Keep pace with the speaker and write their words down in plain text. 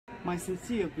My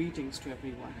sincere greetings to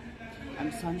everyone.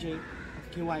 I'm Sanjay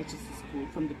of KYHS School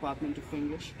from Department of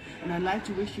English, and I'd like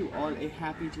to wish you all a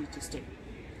happy Teacher's Day.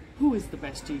 Who is the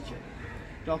best teacher?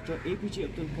 Dr. APJ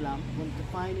Abdul Kalam, one of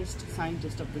the finest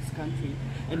scientists of this country,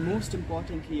 and most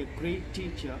importantly, a great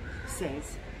teacher,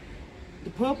 says, "The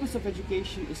purpose of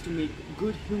education is to make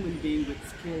good human beings with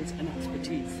skills and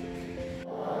expertise."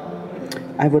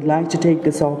 I would like to take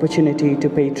this opportunity to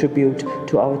pay tribute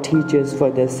to our teachers for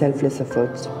their selfless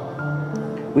efforts.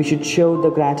 We should show the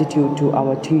gratitude to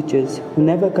our teachers who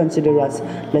never consider us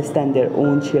less than their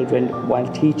own children while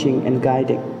teaching and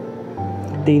guiding.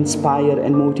 They inspire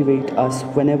and motivate us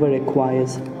whenever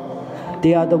requires.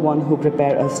 They are the one who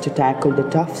prepare us to tackle the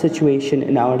tough situation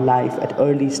in our life at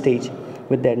early stage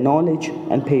with their knowledge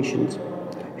and patience.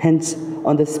 Hence,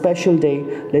 on this special day,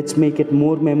 let's make it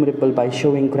more memorable by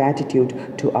showing gratitude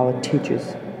to our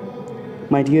teachers.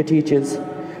 My dear teachers,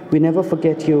 we never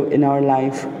forget you in our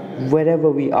life, wherever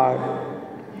we are.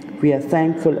 We are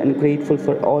thankful and grateful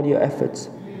for all your efforts.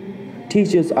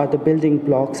 Teachers are the building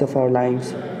blocks of our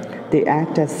lives. They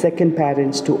act as second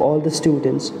parents to all the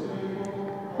students.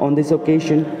 On this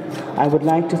occasion, I would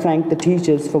like to thank the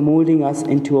teachers for molding us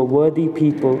into a worthy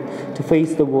people to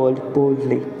face the world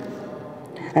boldly.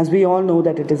 As we all know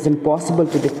that it is impossible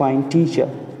to define teacher,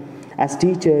 as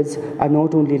teachers are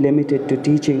not only limited to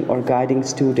teaching or guiding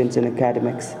students in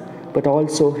academics, but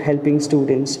also helping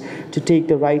students to take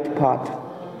the right path.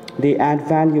 They add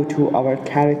value to our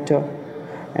character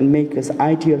and make us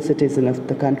ideal citizens of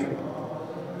the country.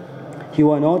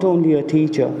 You are not only a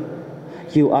teacher,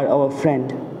 you are our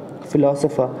friend,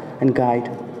 philosopher, and guide,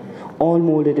 all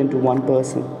molded into one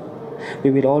person.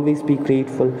 We will always be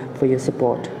grateful for your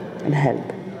support and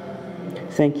help.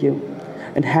 Thank you,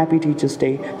 and happy Teachers'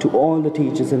 Day to all the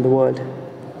teachers in the world.